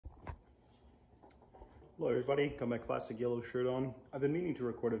Hello everybody, got my classic yellow shirt on. I've been meaning to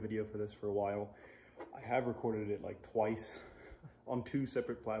record a video for this for a while. I have recorded it like twice on two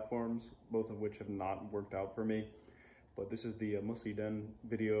separate platforms, both of which have not worked out for me. But this is the Muss, Denn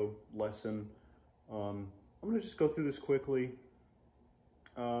video lesson. I'm gonna just go through this quickly.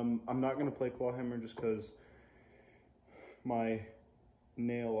 I'm not gonna play claw hammer just because my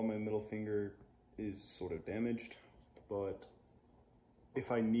nail on my middle finger is sort of damaged. But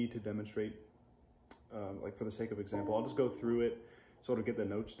if I need to demonstrate, like for the sake of example, I'll just go through it, sort of get the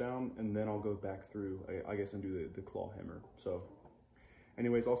notes down, and then I'll go back through, I guess, and do the claw hammer. So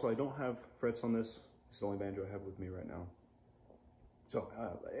anyways, also I don't have frets on this. It's the only banjo I have with me right now. So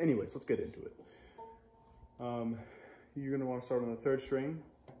anyways, let's get into it. You're gonna wanna start on the third string,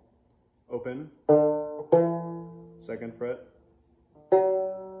 open, second fret,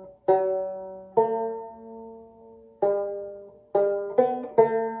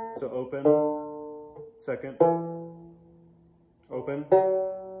 so open, second, open,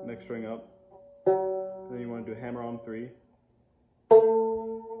 next string up, and then you want to do hammer on 3,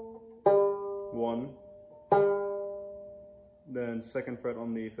 1, then second fret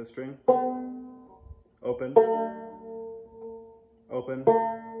on the 5th string, open, open,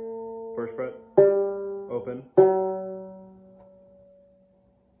 1st fret, open,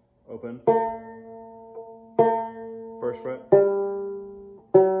 open, 1st fret,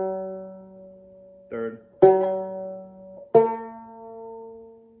 3rd,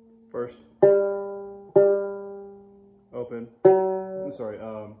 1st, open, sorry,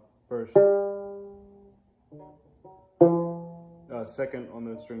 1st, 2nd on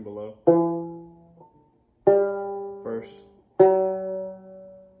the string below, 1st,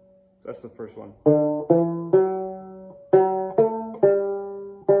 that's the first one.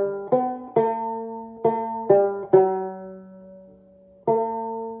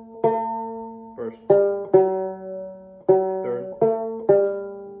 First, third,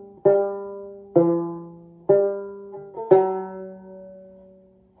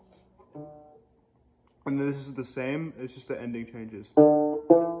 and this is the same, it's just the ending changes.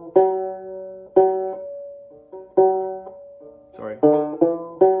 Sorry.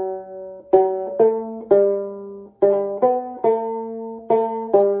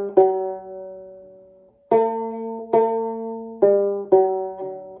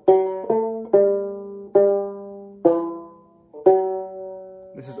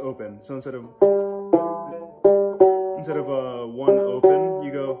 This is open, so instead of one open,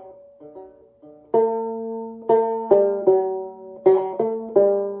 you go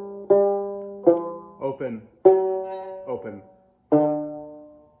open, open.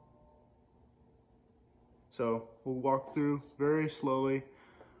 So we'll walk through very slowly.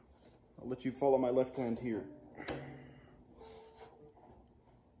 I'll let you follow my left hand here.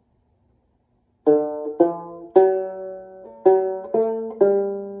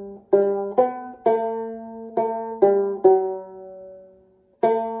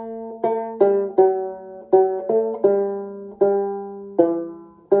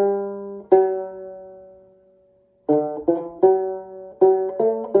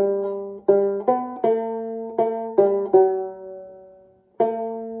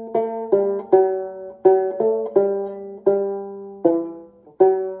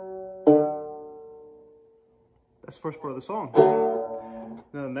 That's the first part of the song.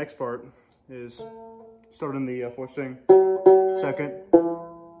 Now the next part is start on the 4th string, 2nd,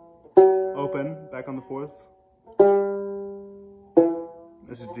 open, back on the 4th.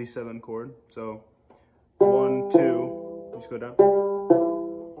 This is G7 chord, so 1, 2, just go down.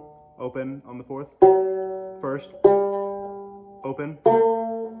 Open on the 4th, 1st, open,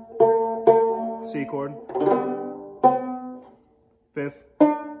 C chord, 5th,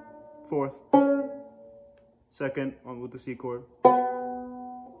 4th, 2nd on with the C chord,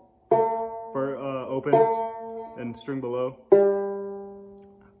 for open and string below,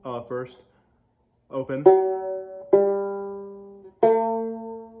 1st, open,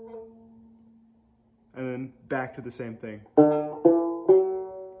 and then back to the same thing.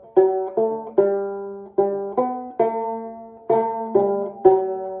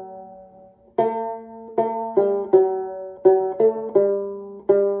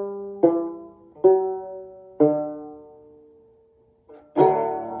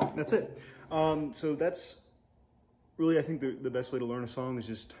 That's it. So that's really, I think the best way to learn a song is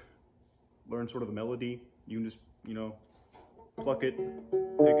just learn sort of the melody. You can just, you know, pluck it,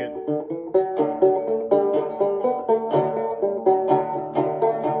 pick it.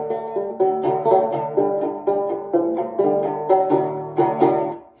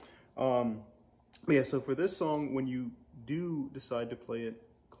 But yeah, so for this song, when you do decide to play it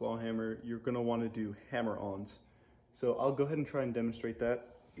claw hammer, you're gonna want to do hammer-ons. So I'll go ahead and try and demonstrate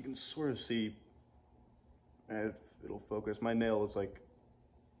that. You can sort of see, it'll focus. My nail is like,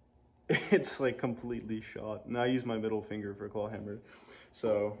 it's like completely shot. And I use my middle finger for claw hammer.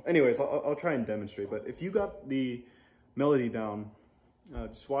 So anyways, I'll try and demonstrate. But if you got the melody down,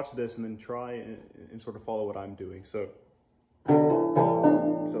 just watch this and then try and sort of follow what I'm doing. So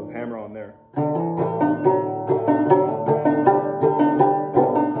hammer on there.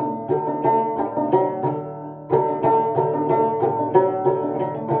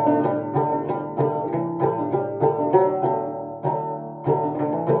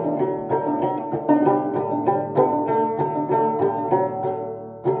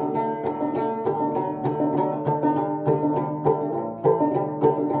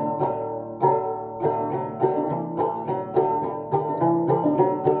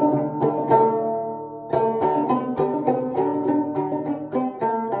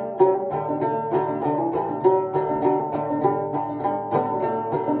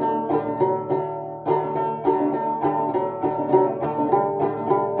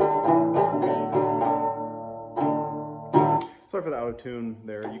 Sorry for the out of tune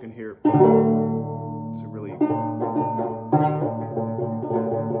there. You can hear it's really, it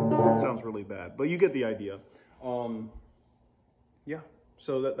sounds really bad, but you get the idea. Yeah,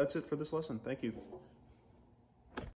 so that's it for this lesson. Thank you.